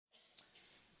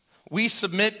We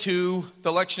submit to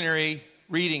the lectionary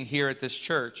reading here at this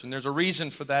church, and there's a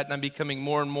reason for that, and I'm becoming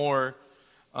more and more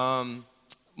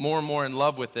in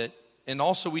love with it. And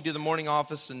also, we do the morning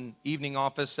office and evening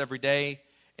office every day,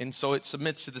 and so it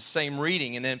submits to the same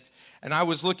reading. And I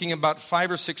was looking about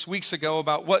 5 or 6 weeks ago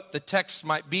about what the text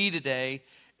might be today,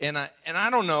 and I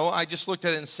don't know. I just looked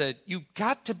at it and said, "You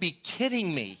got to be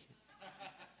kidding me!"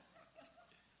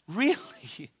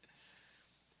 Really?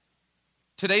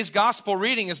 Today's gospel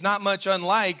reading is not much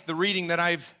unlike the reading that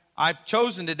I've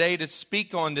chosen today to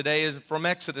speak on today is from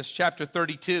Exodus chapter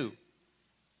 32.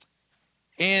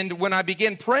 And when I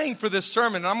began praying for this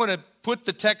sermon, I'm going to put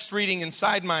the text reading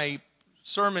inside my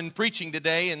sermon preaching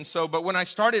today. But when I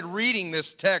started reading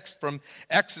this text from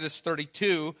Exodus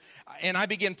 32, and I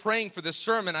began praying for this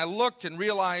sermon, I looked and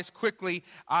realized quickly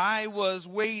I was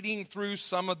wading through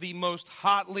some of the most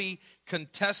hotly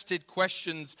contested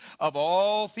questions of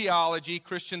all theology,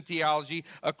 Christian theology,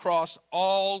 across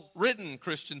all written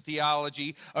Christian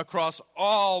theology, across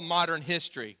all modern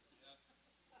history.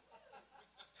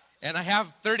 And I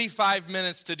have 35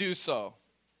 minutes to do so.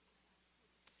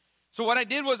 So what I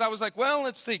did was I was like, well,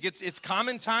 let's see. It's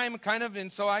common time, kind of. And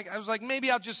so I was like,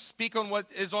 maybe I'll just speak on what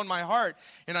is on my heart.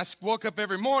 And I woke up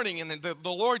every morning, and the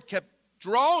Lord kept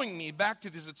drawing me back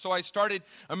to this. And so I started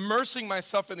immersing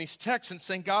myself in these texts and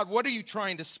saying, God, what are you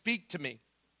trying to speak to me?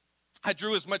 I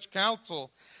drew as much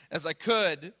counsel as I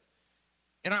could.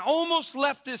 And I almost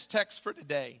left this text for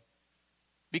today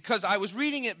because I was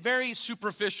reading it very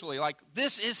superficially. Like,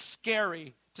 this is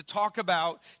scary to talk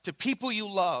about to people you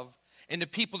love and to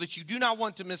people that you do not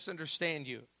want to misunderstand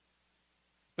you.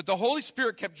 But the Holy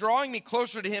Spirit kept drawing me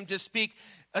closer to Him to speak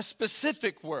a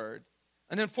specific word.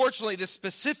 And unfortunately, this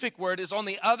specific word is on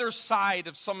the other side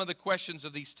of some of the questions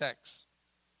of these texts.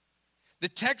 The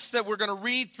text that we're going to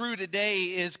read through today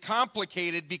is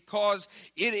complicated because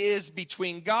it is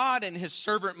between God and His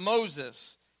servant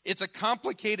Moses. It's a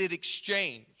complicated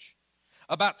exchange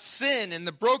about sin and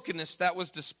the brokenness that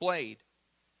was displayed.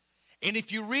 And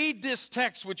if you read this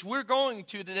text, which we're going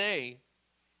to today,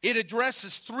 it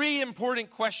addresses 3 important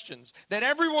questions that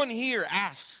everyone here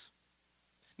asks.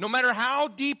 No matter how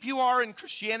deep you are in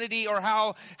Christianity or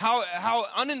how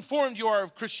uninformed you are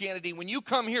of Christianity, when you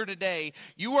come here today,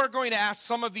 you are going to ask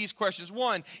some of these questions.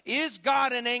 1, is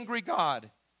God an angry God?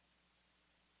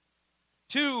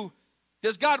 2,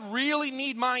 does God really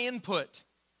need my input?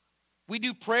 We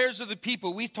do prayers of the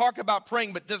people. We talk about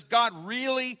praying, but does God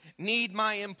really need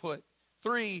my input?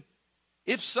 3,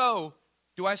 if so,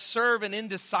 do I serve an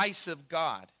indecisive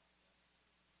God?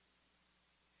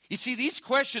 You see, these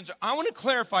questions, I want to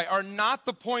clarify, are not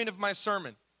the point of my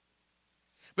sermon.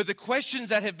 But the questions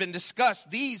that have been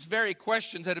discussed, these very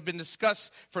questions that have been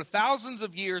discussed for thousands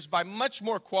of years by much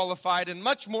more qualified and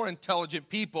much more intelligent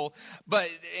people,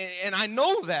 and I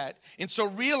know that. And so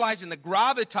realizing the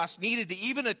gravitas needed to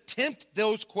even attempt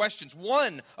those questions,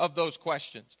 one of those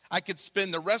questions, I could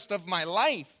spend the rest of my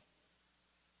life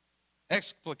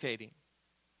explicating.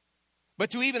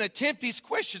 But to even attempt these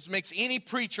questions makes any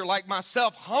preacher like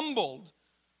myself humbled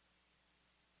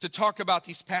to talk about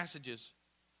these passages.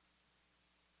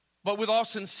 But with all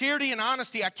sincerity and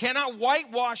honesty, I cannot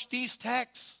whitewash these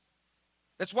texts.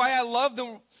 That's why I love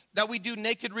that we do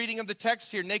naked reading of the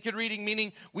text here. Naked reading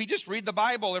meaning we just read the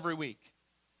Bible every week.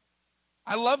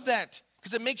 I love that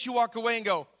because it makes you walk away and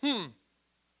go,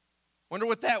 wonder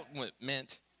what that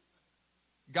meant.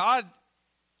 God,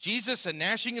 Jesus, a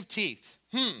gnashing of teeth.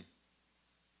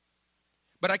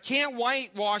 But I can't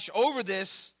whitewash over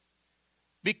this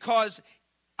because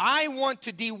I want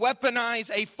to de-weaponize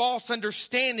a false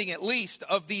understanding, at least,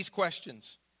 of these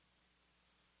questions.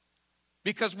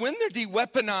 Because when they're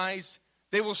de-weaponized,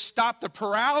 they will stop the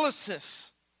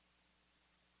paralysis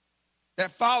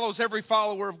that follows every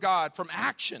follower of God from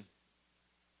action.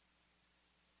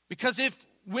 Because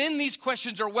when these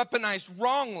questions are weaponized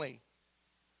wrongly,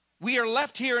 we are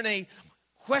left here in a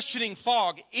questioning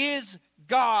fog. Is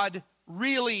God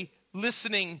really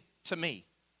listening to me?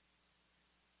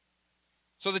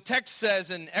 So the text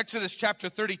says in Exodus chapter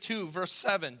 32, verse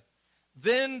 7,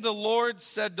 then the Lord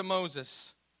said to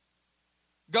Moses,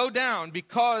 go down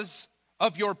because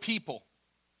of your people.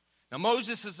 Now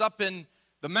Moses is up in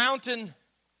the mountain,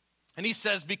 and he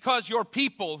says, because your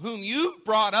people whom you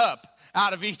brought up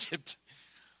out of Egypt.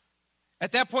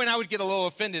 At that point, I would get a little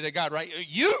offended at God, right?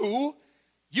 You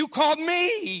called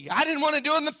me. I didn't want to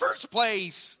do it in the first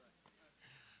place.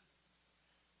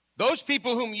 Those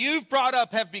people whom you've brought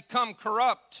up have become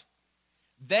corrupt.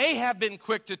 They have been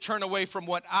quick to turn away from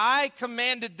what I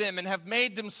commanded them and have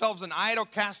made themselves an idol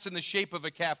cast in the shape of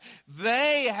a calf.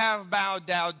 They have bowed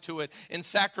down to it and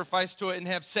sacrificed to it and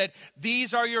have said,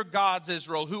 these are your gods,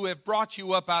 Israel, who have brought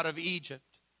you up out of Egypt.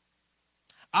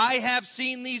 I have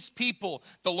seen these people,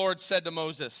 the Lord said to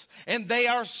Moses, and they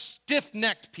are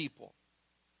stiff-necked people.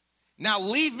 Now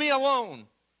leave me alone.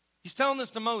 He's telling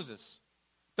this to Moses.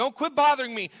 Don't quit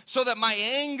bothering me so that my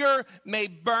anger may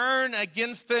burn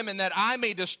against them and that I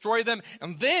may destroy them.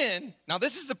 And then, now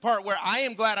this is the part where I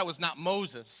am glad I was not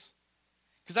Moses.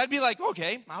 Because I'd be like,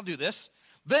 okay, I'll do this.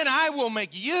 Then I will make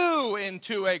you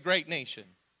into a great nation.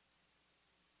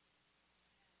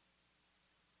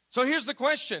 So here's the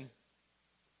question.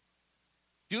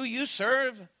 Do you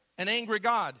serve an angry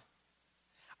God?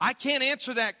 I can't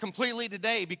answer that completely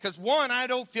today because, one, I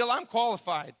don't feel I'm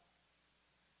qualified.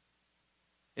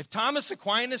 If Thomas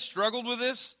Aquinas struggled with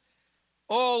this,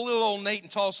 little old Nate in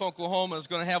Tulsa, Oklahoma is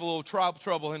going to have a little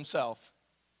trouble himself.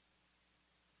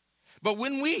 But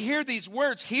when we hear these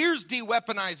words, here's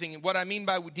de-weaponizing. What I mean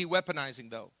by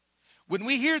de-weaponizing, though. When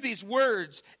we hear these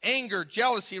words, anger,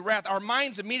 jealousy, wrath, our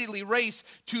minds immediately race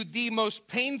to the most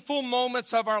painful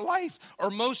moments of our life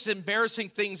or most embarrassing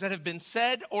things that have been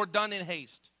said or done in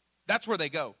haste. That's where they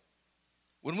go.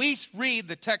 When we read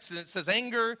the text and it says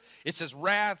anger, it says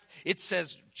wrath, it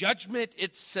says judgment,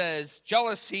 it says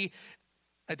jealousy,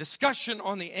 a discussion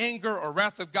on the anger or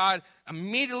wrath of God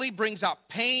immediately brings out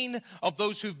pain of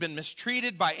those who've been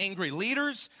mistreated by angry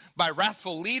leaders, by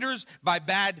wrathful leaders, by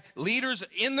bad leaders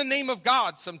in the name of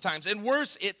God sometimes. And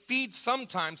worse, it feeds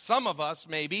sometimes, some of us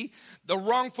maybe, the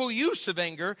wrongful use of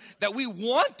anger that we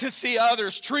want to see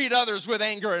others treat others with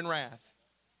anger and wrath.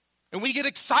 And we get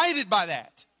excited by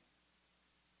that.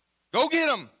 Go get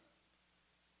them.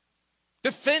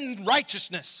 Defend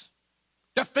righteousness.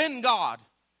 Defend God.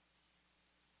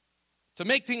 To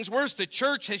make things worse, the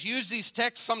church has used these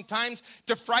texts sometimes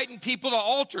to frighten people to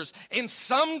altars. And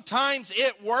sometimes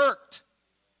it worked.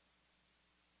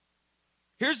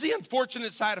 Here's the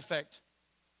unfortunate side effect.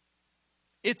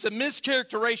 It's a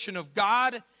mischaracterization of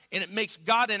God, and it makes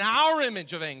God in our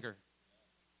image of anger.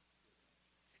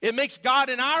 It makes God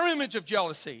in our image of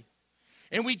jealousy.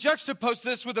 And we juxtapose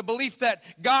this with the belief that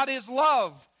God is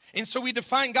love. And so we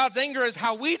define God's anger as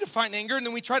how we define anger, and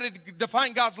then we try to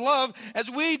define God's love as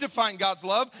we define God's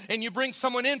love. And you bring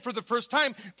someone in for the first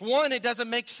time. For one, it doesn't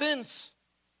make sense.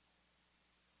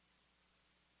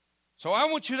 So I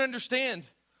want you to understand,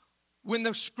 when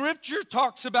the scripture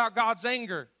talks about God's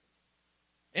anger,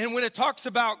 and when it talks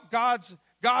about God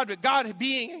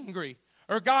being angry,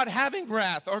 or God having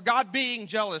wrath, or God being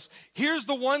jealous, here's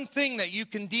the one thing that you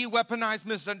can de-weaponize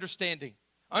misunderstanding.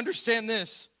 Understand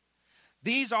this.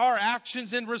 These are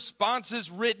actions and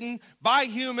responses written by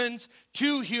humans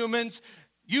to humans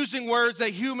using words that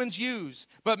humans use.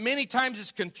 But many times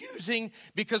it's confusing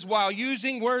because while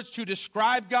using words to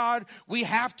describe God, we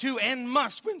have to and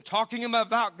must, when talking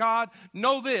about God,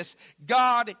 know this.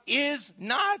 God is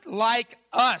not like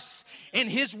us, and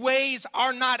his ways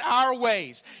are not our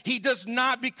ways. He does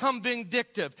not become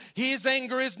vindictive. His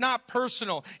anger is not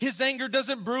personal. His anger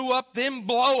doesn't brew up, then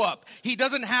blow up. He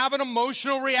doesn't have an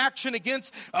emotional reaction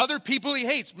against other people he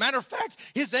hates. Matter of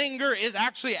fact, his anger is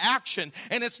actually action,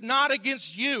 and it's not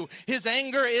against you. His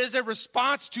anger is a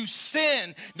response to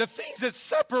sin, the things that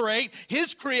separate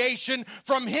his creation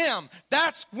from him.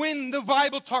 That's when the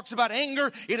Bible talks about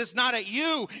anger. It is not at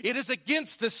you. It is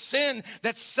against the sin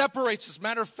that separates us.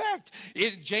 Matter of fact,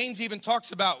 James even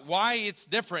talks about why it's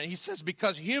different. He says,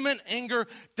 because human anger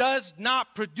does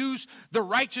not produce the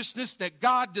righteousness that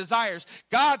God desires.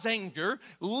 God's anger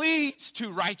leads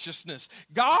to righteousness.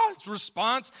 God's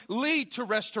response leads to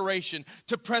restoration,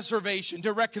 to preservation,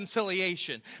 to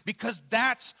reconciliation, because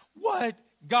that's what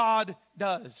God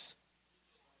does.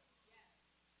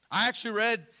 I actually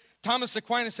read Thomas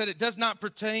Aquinas said it does not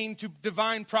pertain to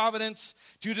divine providence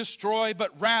to destroy,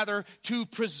 but rather to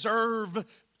preserve,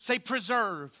 say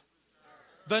preserve,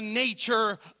 the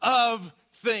nature of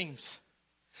things.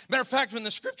 Matter of fact, when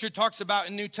the scripture talks about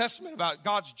in New Testament about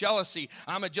God's jealousy,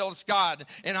 I'm a jealous God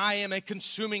and I am a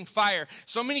consuming fire.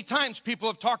 So many times people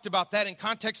have talked about that in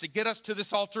context to get us to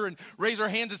this altar and raise our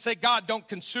hands and say, God, don't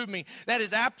consume me. That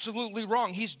is absolutely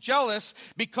wrong. He's jealous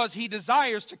because he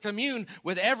desires to commune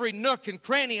with every nook and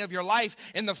cranny of your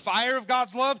life. And the fire of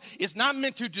God's love is not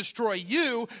meant to destroy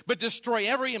you, but destroy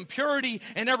every impurity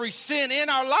and every sin in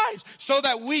our lives so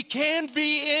that we can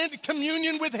be in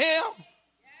communion with him.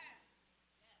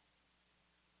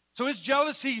 So his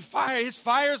jealousy fire, his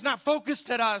fire is not focused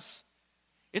at us.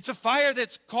 It's a fire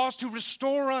that's caused to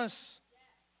restore us.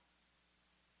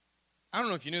 I don't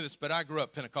know if you knew this, but I grew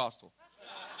up Pentecostal.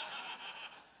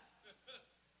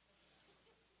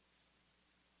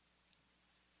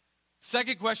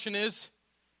 Second question is,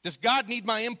 does God need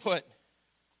my input?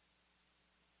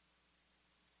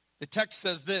 The text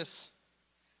says this,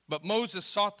 but Moses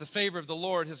sought the favor of the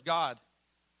Lord his God.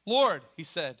 Lord, he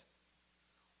said,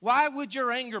 why would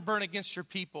your anger burn against your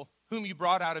people, whom you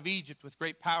brought out of Egypt with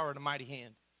great power and a mighty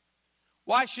hand?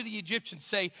 Why should the Egyptians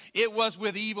say it was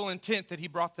with evil intent that he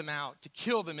brought them out, to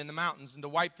kill them in the mountains and to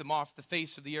wipe them off the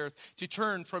face of the earth, to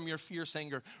turn from your fierce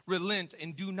anger, relent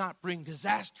and do not bring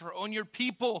disaster on your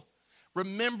people?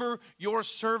 Remember your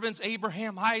servants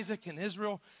Abraham, Isaac, and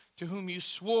Israel, to whom you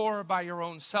swore by your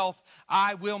own self,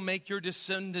 I will make your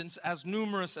descendants as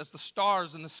numerous as the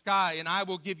stars in the sky, and I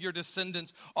will give your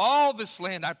descendants all this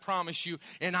land, I promise you,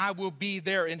 and I will be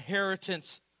their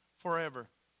inheritance forever.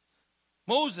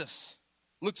 Moses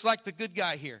looks like the good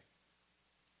guy here.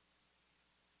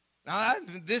 Now,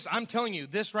 I'm telling you,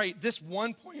 this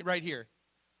one point right here,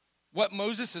 what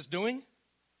Moses is doing,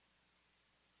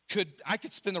 I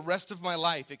could spend the rest of my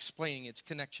life explaining its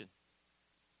connection.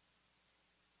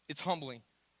 It's humbling.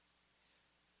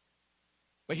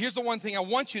 But here's the one thing I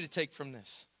want you to take from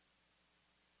this.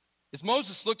 Is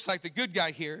Moses looks like the good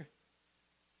guy here,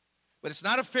 but it's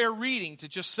not a fair reading to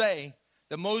just say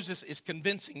that Moses is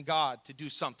convincing God to do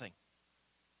something.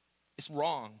 It's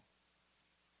wrong.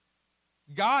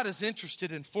 God is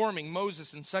interested in forming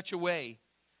Moses in such a way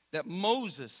that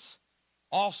Moses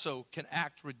also can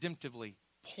act redemptively,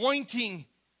 pointing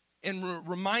and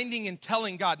reminding and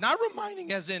telling God, not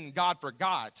reminding as in God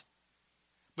forgot,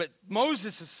 but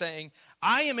Moses is saying,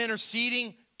 I am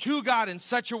interceding to God in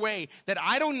such a way that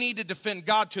I don't need to defend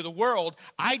God to the world.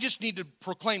 I just need to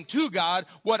proclaim to God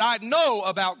what I know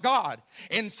about God,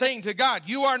 and saying to God,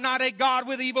 you are not a God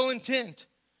with evil intent.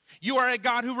 You are a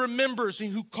God who remembers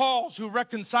and who calls, who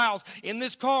reconciles. In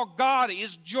this call, God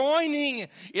is joining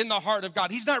in the heart of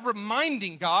God. He's not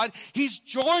reminding God, he's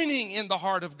joining in the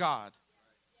heart of God.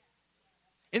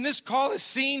 And this call is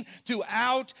seen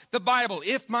throughout the Bible.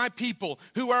 If my people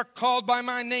who are called by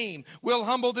my name will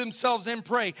humble themselves and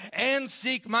pray and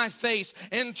seek my face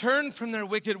and turn from their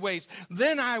wicked ways,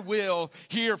 then I will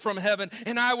hear from heaven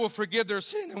and I will forgive their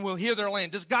sin and will heal their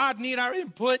land. Does God need our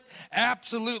input?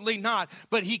 Absolutely not.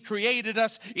 But he created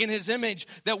us in his image,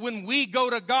 that when we go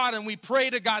to God and we pray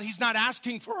to God, he's not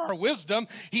asking for our wisdom.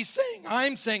 He's saying,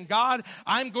 I'm saying, God,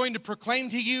 I'm going to proclaim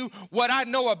to you what I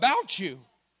know about you.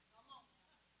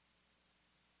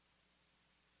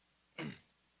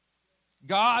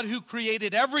 God who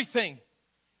created everything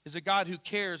is a God who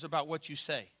cares about what you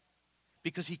say,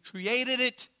 because he created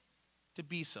it to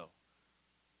be so.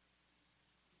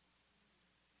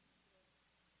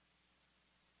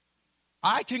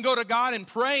 I can go to God and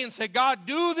pray and say, God,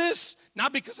 do this,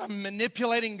 not because I'm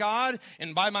manipulating God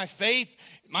and by my faith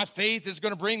is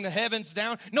going to bring the heavens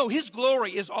down. No, his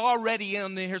glory is already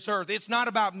in his earth. It's not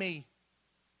about me.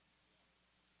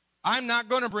 I'm not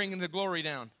going to bring the glory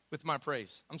down with my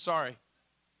praise. I'm sorry.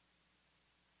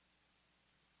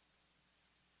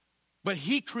 But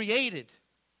he created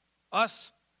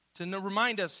us to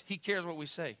remind us he cares what we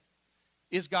say.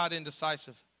 Is God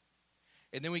indecisive?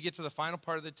 And then we get to the final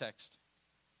part of the text.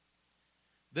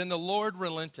 Then the Lord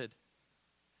relented.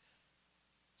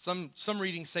 Some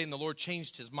readings saying the Lord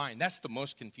changed his mind. That's the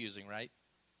most confusing, right?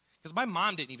 Because my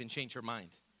mom didn't even change her mind.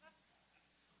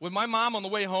 With my mom on the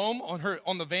way home,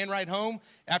 on the van ride home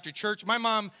after church, my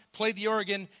mom played the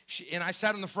organ, and I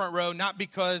sat on the front row, not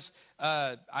because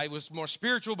I was more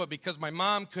spiritual, but because my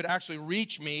mom could actually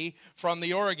reach me from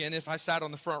the organ if I sat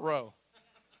on the front row.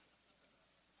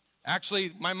 Actually,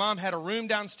 my mom had a room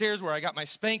downstairs where I got my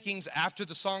spankings after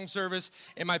the song service,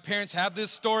 and my parents have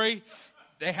this story.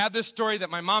 They have this story that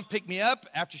my mom picked me up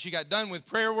after she got done with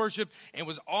prayer worship and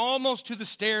was almost to the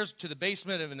stairs to the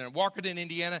basement in Walkerton,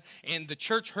 Indiana, and the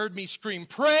church heard me scream,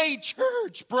 "Pray,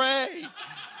 church, pray."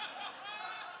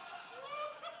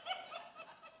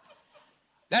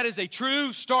 That is a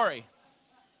true story.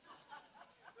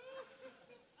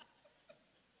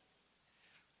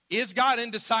 Is God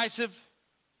indecisive?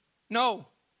 No.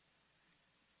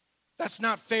 That's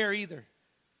not fair either.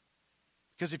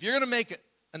 Because if you're going to make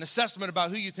an assessment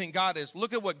about who you think God is,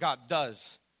 look at what God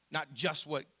does, not just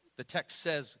what the text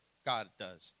says God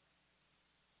does.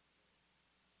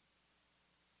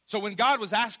 So when God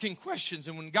was asking questions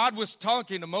and when God was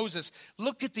talking to Moses,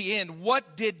 look at the end.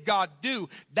 What did God do?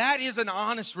 That is an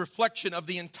honest reflection of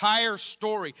the entire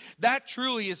story. That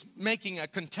truly is making a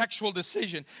contextual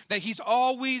decision that he's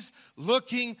always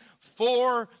looking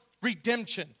for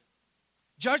redemption.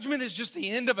 Judgment is just the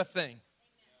end of a thing.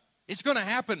 It's going to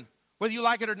happen whether you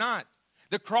like it or not.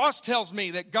 The cross tells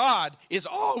me that God is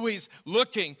always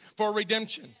looking for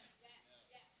redemption.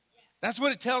 That's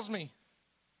what it tells me.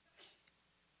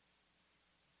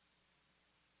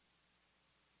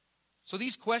 So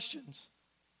these questions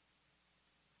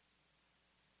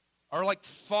are like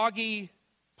foggy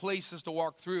places to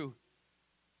walk through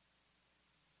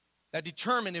that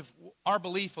determine if our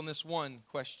belief on this one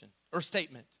question or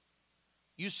statement: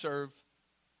 you serve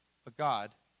a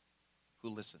God who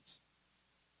listens.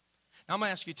 Now I'm going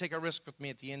to ask you to take a risk with me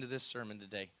at the end of this sermon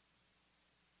today.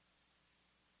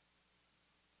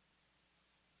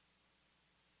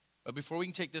 But before we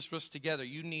can take this risk together,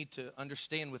 you need to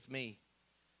understand with me,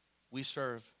 we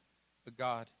serve a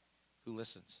God who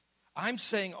listens. I'm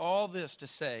saying all this to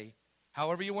say,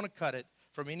 however you want to cut it,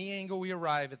 from any angle we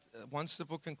arrive at one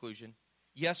simple conclusion: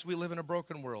 yes, we live in a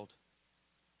broken world,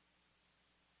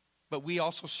 but we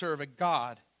also serve a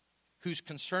God whose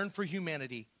concern for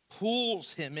humanity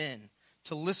pulls him in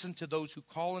to listen to those who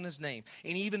call in his name.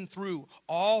 And even through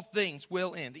all things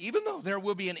will end, even though there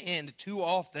will be an end to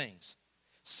all things,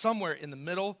 somewhere in the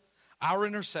middle, our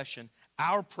intercession,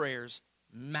 our prayers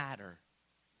matter.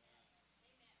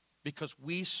 Because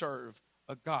we serve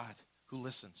a God who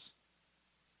listens.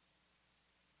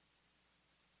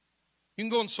 You can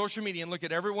go on social media and look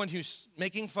at everyone who's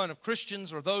making fun of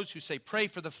Christians or those who say pray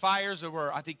for the fires.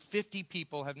 Where I think 50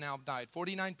 people have now died.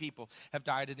 49 people have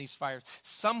died in these fires.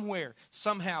 Somewhere,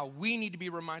 somehow, we need to be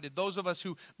reminded, those of us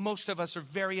who, most of us are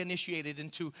very initiated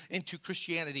into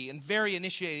Christianity and very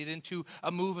initiated into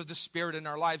a move of the Spirit in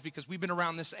our lives because we've been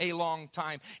around this a long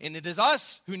time. And it is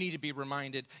us who need to be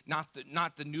reminded, not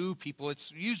the new people.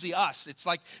 It's usually us. It's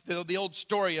like the old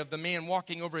story of the man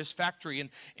walking over his factory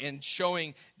and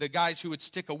showing the guys who would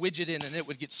stick a widget in and it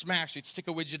would get smashed. He'd stick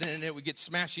a widget in and it would get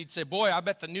smashed. He'd say, boy, I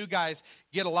bet the new guys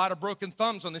get a lot of broken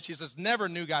thumbs on this. He says, never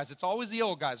new guys. It's always the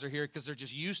old guys are here because they're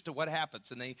just used to what happens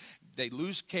and they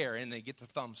lose care and they get their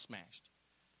thumbs smashed.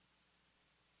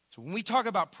 So when we talk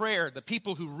about prayer, the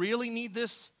people who really need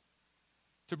this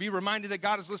to be reminded that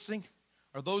God is listening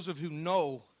are those of who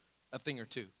know a thing or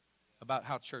two about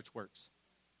how church works.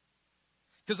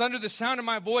 Because under the sound of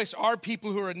my voice are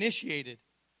people who are initiated.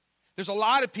 There's a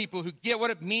lot of people who get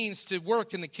what it means to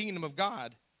work in the kingdom of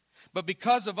God. But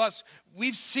because of us,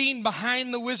 we've seen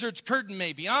behind the wizard's curtain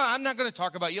maybe. I'm not going to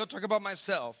talk about you. I'll talk about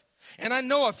myself. And I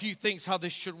know a few things how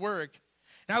this should work.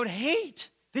 And I would hate,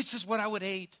 this is what I would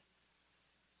hate,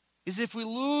 is if we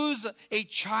lose a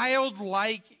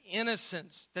childlike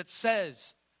innocence that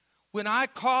says, when I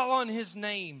call on his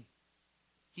name,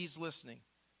 he's listening.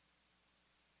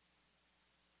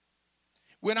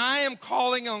 When I am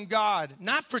calling on God,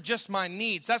 not for just my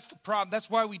needs, that's the problem. That's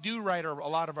why we do write a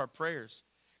lot of our prayers.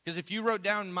 Because if I wrote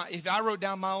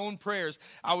down my own prayers,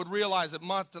 I would realize that a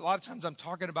lot of times I'm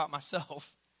talking about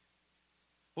myself.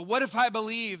 But what if I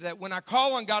believe that when I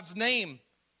call on God's name,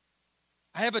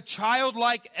 I have a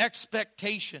childlike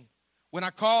expectation. When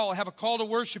I have a call to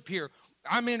worship here,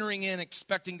 I'm entering in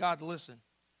expecting God to listen.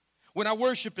 When I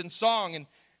worship in song,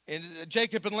 and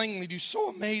Jacob and Langley do so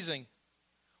amazing.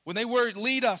 When they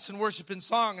lead us in worship and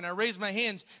song and I raise my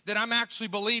hands, that I'm actually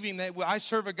believing that I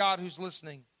serve a God who's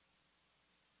listening.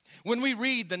 When we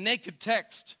read the naked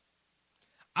text,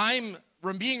 I'm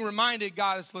being reminded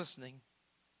God is listening.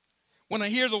 When I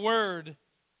hear the word,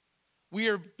 we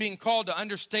are being called to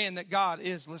understand that God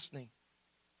is listening.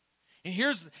 And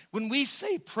when we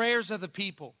say prayers of the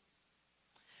people,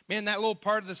 man, that little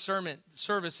part of the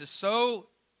service is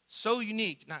so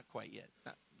unique. Not quite yet.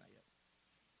 Not yet.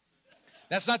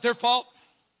 That's not their fault.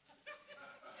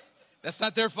 That's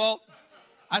not their fault.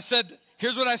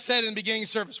 Here's what I said in the beginning of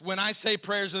service. When I say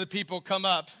prayers of the people come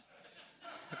up,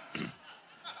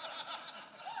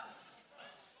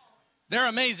 they're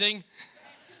amazing.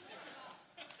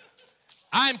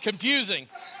 I'm confusing.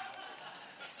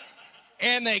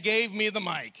 And they gave me the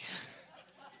mic.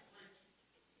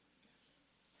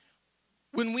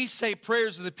 When we say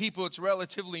prayers of the people, it's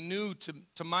relatively new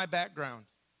to my background.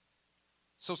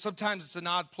 So sometimes it's an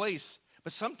odd place,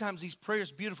 but sometimes these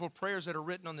prayers, beautiful prayers that are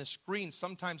written on the screen,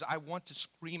 sometimes I want to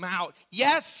scream out,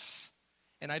 yes!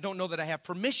 And I don't know that I have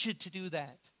permission to do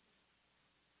that.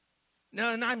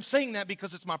 No, and I'm saying that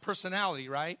because it's my personality,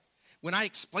 right? When I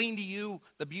explain to you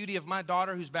the beauty of my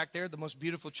daughter who's back there, the most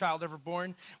beautiful child ever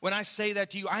born, when I say that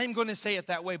to you, I am going to say it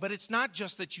that way. But it's not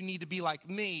just that you need to be like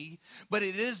me, but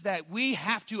it is that we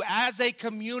have to, as a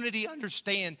community,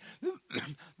 understand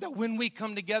that when we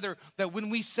come together, that when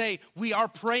we say we are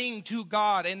praying to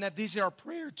God and that this is our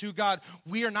prayer to God,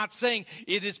 we are not saying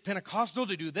it is Pentecostal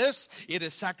to do this, it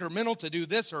is sacramental to do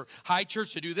this, or high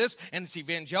church to do this, and it's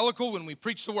evangelical when we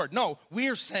preach the word. No, we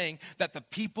are saying that the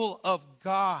people of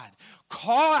God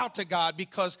call out to God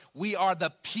because we are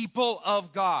the people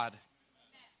of God.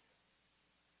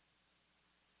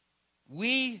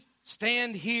 We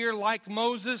stand here like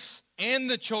Moses and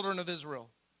the children of Israel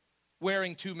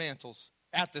wearing two mantles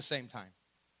at the same time.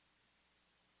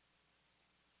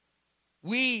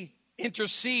 We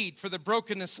intercede for the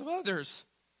brokenness of others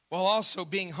while also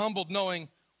being humbled, knowing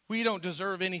we don't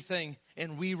deserve anything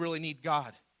and we really need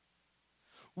God.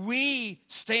 We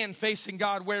stand facing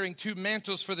God wearing two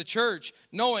mantles for the church,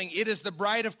 knowing it is the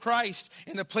bride of Christ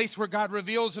and the place where God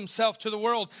reveals himself to the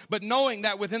world, but knowing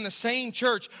that within the same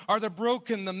church are the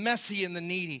broken, the messy, and the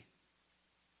needy.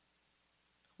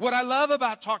 What I love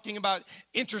about talking about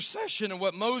intercession and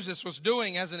what Moses was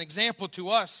doing as an example to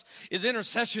us is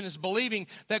intercession is believing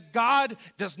that God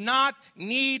does not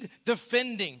need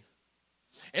defending,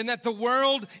 and that the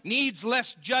world needs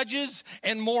less judges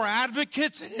and more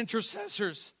advocates and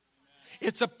intercessors.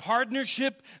 It's a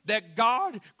partnership that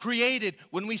God created.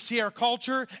 When we see our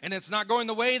culture and it's not going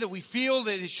the way that we feel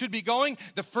that it should be going,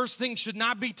 the first thing should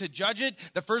not be to judge it.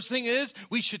 The first thing is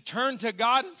we should turn to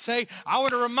God and say, I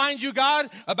want to remind you,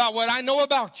 God, about what I know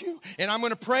about you. And I'm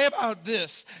going to pray about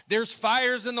this. There's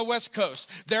fires in the West Coast.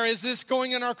 There is this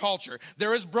going in our culture.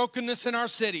 There is brokenness in our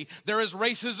city. There is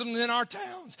racism in our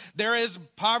towns. There is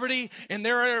poverty and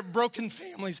there are broken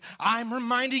families. I'm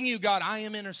reminding you, God, I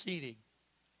am interceding.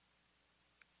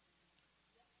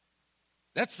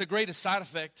 That's the greatest side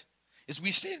effect, is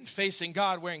we stand facing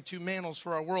God wearing two mantles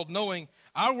for our world, knowing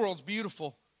our world's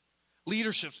beautiful,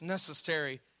 leadership's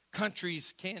necessary,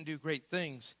 countries can do great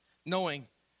things, knowing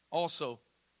also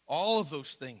all of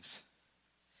those things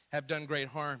have done great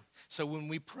harm. So when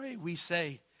we pray, we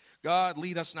say, God,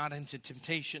 lead us not into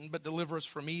temptation, but deliver us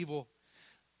from evil.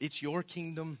 It's your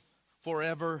kingdom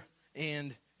forever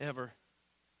and ever.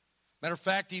 Matter of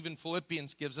fact, even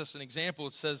Philippians gives us an example.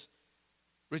 It says,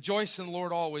 rejoice in the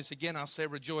Lord always. Again, I'll say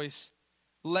rejoice.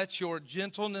 Let your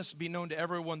gentleness be known to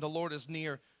everyone. The Lord is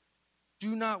near.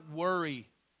 Do not worry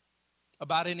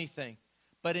about anything,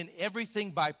 but in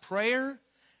everything by prayer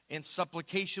and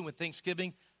supplication with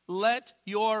thanksgiving, let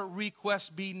your requests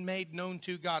be made known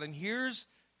to God. And here's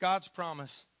God's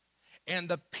promise. And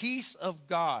the peace of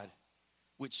God,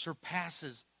 which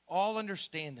surpasses all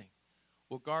understanding,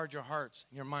 will guard your hearts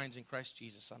and your minds in Christ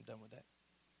Jesus. I'm done with that.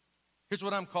 Here's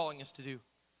what I'm calling us to do.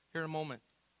 Here in a moment,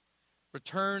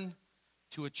 return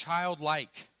to a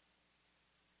childlike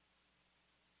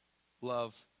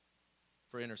love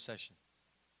for intercession.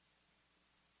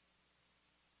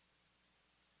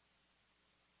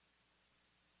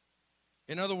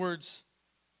 In other words,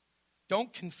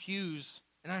 don't confuse,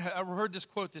 and I heard this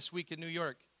quote this week in New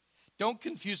York, don't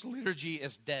confuse liturgy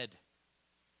as dead.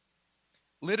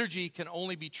 Liturgy can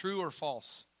only be true or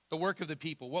false. The work of the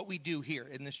people, what we do here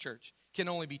in this church, can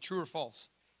only be true or false.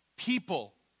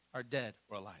 People are dead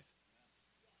or alive.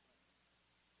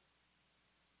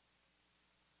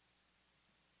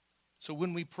 So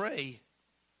when we pray,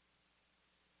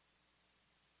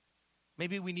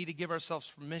 maybe we need to give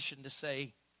ourselves permission to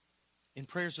say, in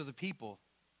prayers of the people,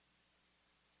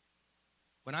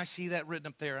 when I see that written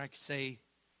up there, I can say,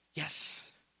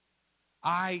 yes,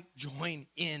 I join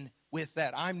in with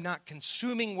that. I'm not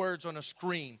consuming words on a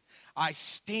screen. I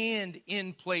stand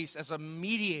in place as a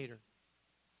mediator,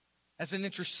 as an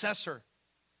intercessor,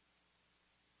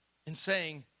 and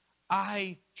saying,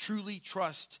 I truly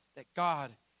trust that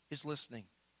God is listening.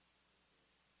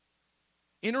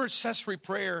 Intercessory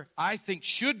prayer, I think,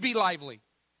 should be lively.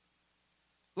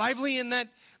 Lively in that,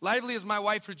 lively as my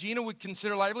wife Regina would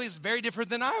consider lively is very different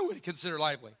than I would consider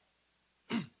lively.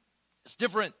 It's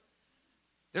different.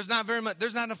 There's not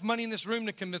enough money in this room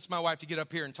to convince my wife to get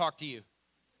up here and talk to you.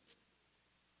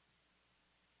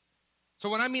 So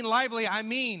when I mean lively, I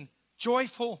mean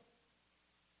joyful,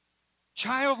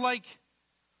 childlike,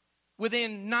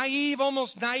 within naive,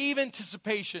 almost naive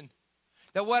anticipation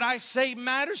that what I say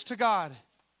matters to God.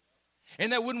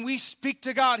 And that when we speak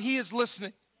to God, He is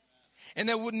listening. And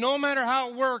that no matter how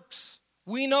it works,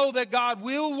 we know that God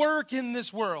will work in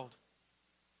this world.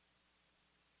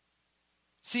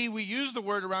 See, we use the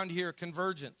word around here,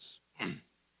 convergence. And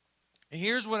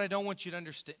here's what I don't want you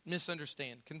to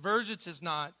misunderstand. Convergence is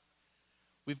not,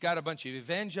 we've got a bunch of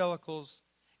evangelicals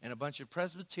and a bunch of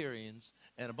Presbyterians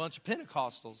and a bunch of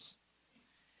Pentecostals.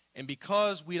 And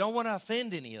because we don't want to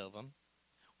offend any of them,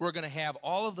 we're going to have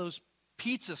all of those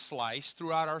pizza sliced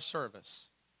throughout our service.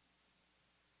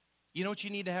 You know what you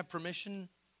need to have permission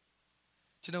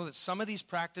to know that some of these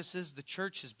practices the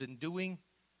church has been doing.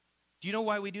 Do you know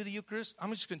why we do the Eucharist?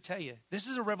 I'm just going to tell you. This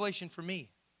is a revelation for me.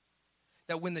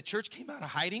 That when the church came out of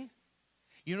hiding,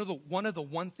 you know one of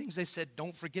the things they said,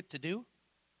 don't forget to do?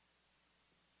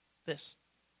 This.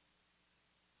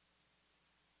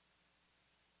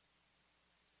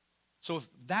 So if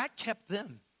that kept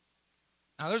them,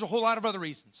 now there's a whole lot of other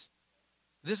reasons.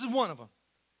 This is one of them.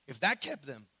 If that kept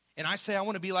them, and I say I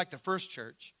want to be like the first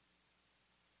church,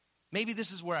 maybe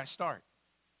this is where I start.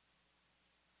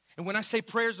 And when I say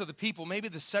prayers of the people, maybe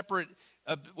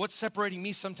what's separating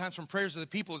me sometimes from prayers of the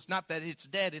people is not that it's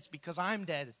dead, it's because I'm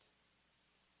dead.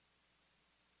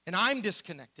 And I'm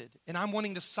disconnected, and I'm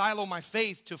wanting to silo my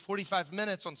faith to 45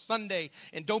 minutes on Sunday,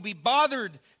 and don't be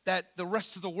bothered that the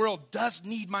rest of the world does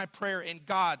need my prayer, and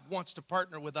God wants to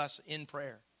partner with us in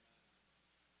prayer.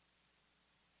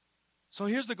 So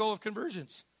here's the goal of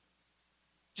Convergence.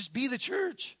 Just be the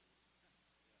church.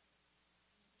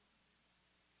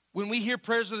 When we hear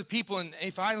prayers of the people, and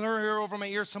if I hear over my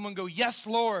ear someone go, yes,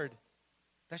 Lord,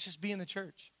 that's just being the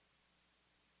church.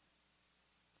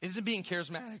 It isn't being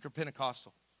charismatic or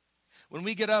Pentecostal. When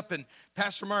we get up and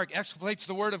Pastor Mark explicates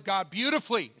the word of God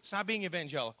beautifully, it's not being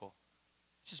evangelical.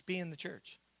 It's just being the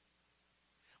church.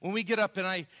 When we get up and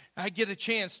I get a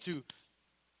chance to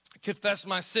confess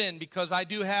my sin, because I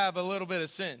do have a little bit of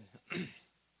sin.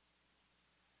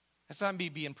 That's not me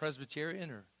being Presbyterian,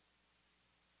 or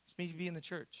it's me being the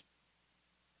church.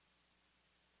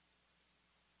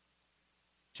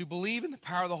 To believe in the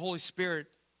power of the Holy Spirit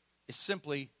is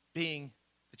simply being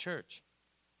the church.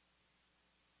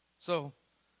 So,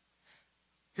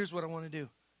 here's what I want to do.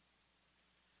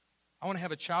 I want to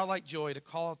have a childlike joy to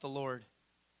call out the Lord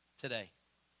today.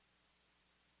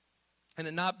 And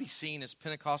it not be seen as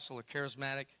Pentecostal or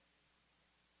charismatic.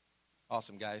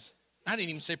 Awesome, guys. I didn't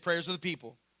even say prayers of the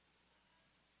people.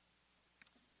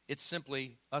 It's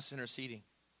simply us interceding.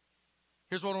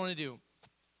 Here's what I want to do.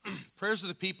 Prayers of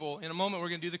the people, in a moment we're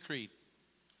going to do the creed.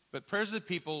 But prayers of the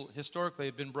people historically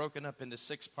have been broken up into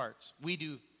 6 parts. We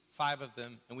do 5 of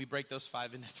them, and we break those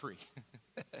 5 into 3.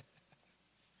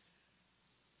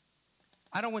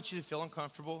 I don't want you to feel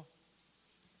uncomfortable.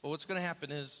 But what's going to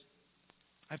happen is,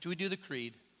 after we do the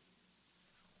creed,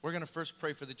 we're going to first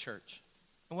pray for the church.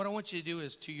 And what I want you to do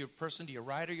is, to your person to your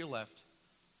right or your left,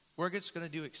 we're just going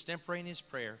to do extemporaneous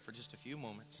prayer for just a few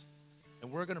moments.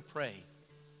 And we're going to pray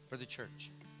for the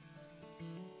church.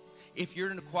 If you're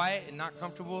in the quiet and not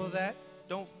comfortable with that,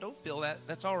 don't feel that.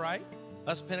 That's all right.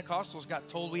 Us Pentecostals got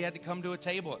told we had to come to a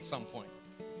table at some point.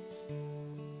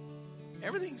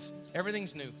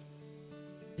 Everything's new.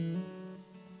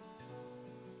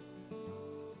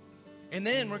 And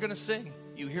then we're going to sing,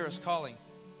 You Hear Us Calling.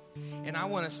 And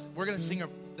we're going to sing,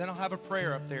 then I'll have a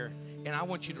prayer up there. And I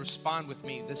want you to respond with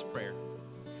me this prayer.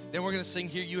 Then we're going to sing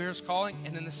Here You Hear Us Calling.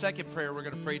 And then the second prayer we're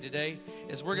going to pray today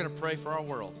is we're going to pray for our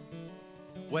world.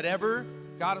 Whatever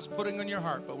God is putting on your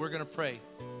heart, but we're going to pray.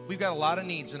 We've got a lot of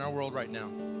needs in our world right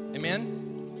now. Amen?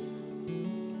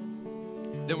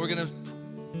 Then we're going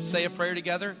to say a prayer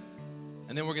together.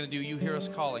 And then we're going to do You Hear Us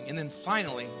Calling. And then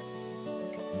finally,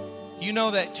 you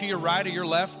know that to your right or your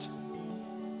left,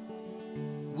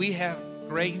 we have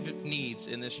great needs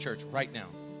in this church right now.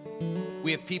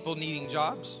 We have people needing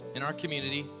jobs in our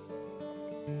community.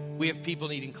 We have people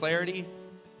needing clarity.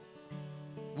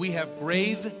 We have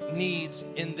grave needs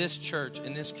in this church,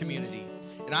 in this community.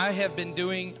 And I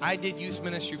did youth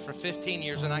ministry for 15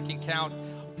 years, and I can count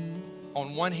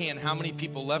on one hand how many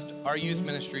people left our youth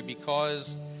ministry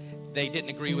because they didn't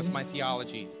agree with my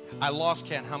theology. I lost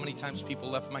count how many times people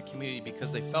left my community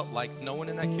because they felt like no one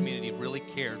in that community really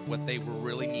cared what they were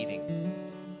really needing.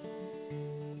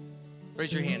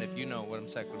 Raise your hand if you know what I'm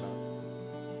talking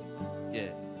about.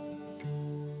 Yeah.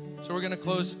 So we're going to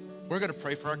close. We're going to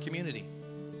pray for our community.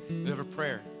 We have a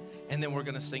prayer, and then we're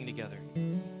going to sing together.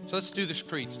 So let's do this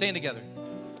creed. Stand together.